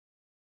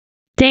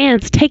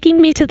Dan's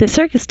taking me to the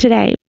circus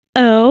today.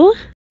 Oh,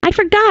 I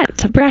forgot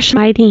to brush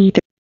my teeth.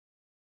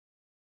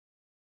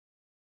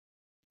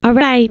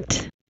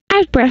 Alright,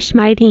 I've brushed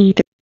my teeth.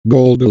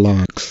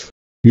 Goldilocks,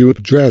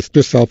 you've dressed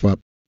yourself up.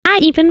 I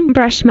even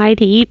brushed my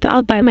teeth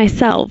all by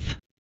myself.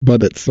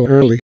 But it's so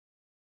early.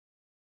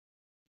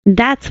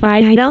 That's why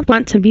I don't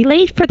want to be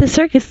late for the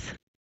circus.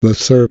 The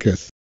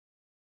circus.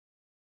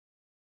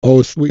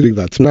 Oh sweetie,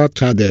 that's not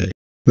today.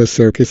 The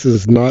circus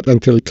is not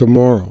until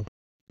tomorrow.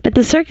 But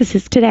the circus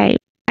is today.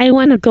 I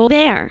want to go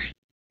there.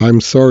 I'm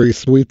sorry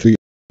sweetie.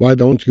 Why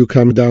don't you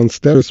come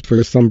downstairs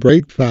for some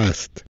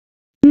breakfast?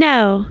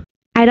 No,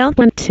 I don't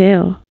want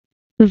to.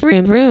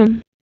 Vroom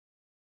vroom.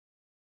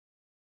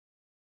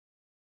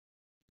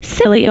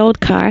 Silly old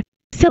car.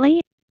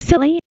 Silly,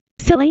 silly,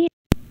 silly.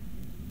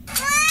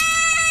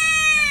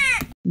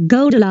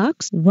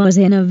 Goldilocks was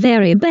in a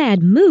very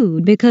bad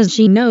mood because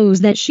she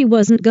knows that she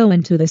wasn't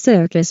going to the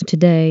circus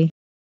today.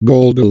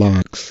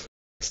 Goldilocks,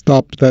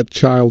 stop that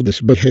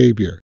childish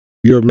behavior.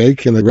 You're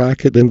making a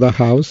racket in the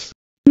house?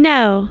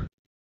 No.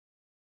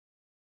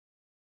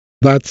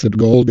 That's it,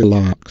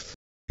 Goldilocks.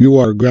 You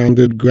are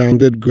grounded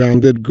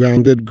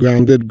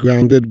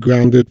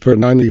for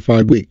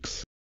 95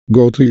 weeks.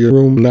 Go to your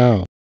room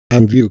now,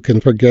 and you can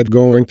forget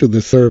going to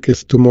the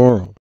circus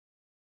tomorrow.